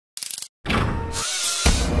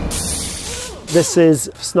This is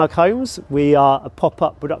Snug Homes. We are a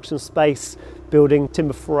pop-up production space building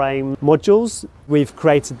timber frame modules. We've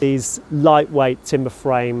created these lightweight timber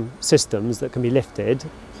frame systems that can be lifted.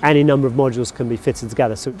 Any number of modules can be fitted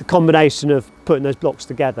together. So the combination of putting those blocks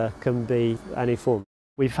together can be any form.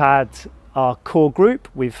 We've had our core group,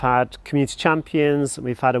 we've had community champions,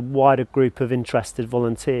 we've had a wider group of interested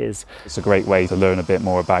volunteers. It's a great way to learn a bit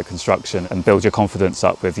more about construction and build your confidence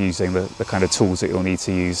up with using the kind of tools that you'll need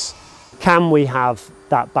to use. Can we have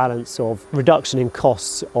that balance of reduction in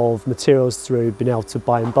costs of materials through being able to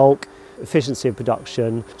buy in bulk, efficiency of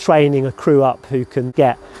production, training a crew up who can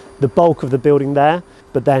get the bulk of the building there,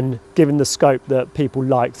 but then given the scope that people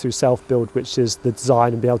like through self-build, which is the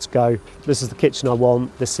design, and be able to go, this is the kitchen I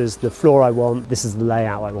want, this is the floor I want, this is the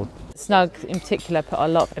layout I want. Snug in particular put a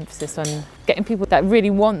lot of emphasis on getting people that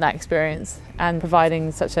really want that experience and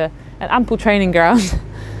providing such an ample training ground.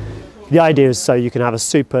 The idea is so you can have a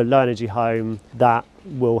super low energy home that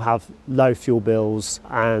will have low fuel bills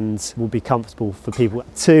and will be comfortable for people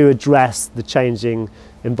to address the changing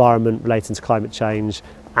environment relating to climate change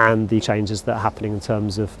and the changes that are happening in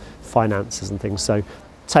terms of finances and things. So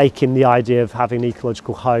taking the idea of having an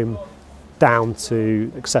ecological home down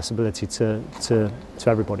to accessibility to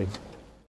everybody.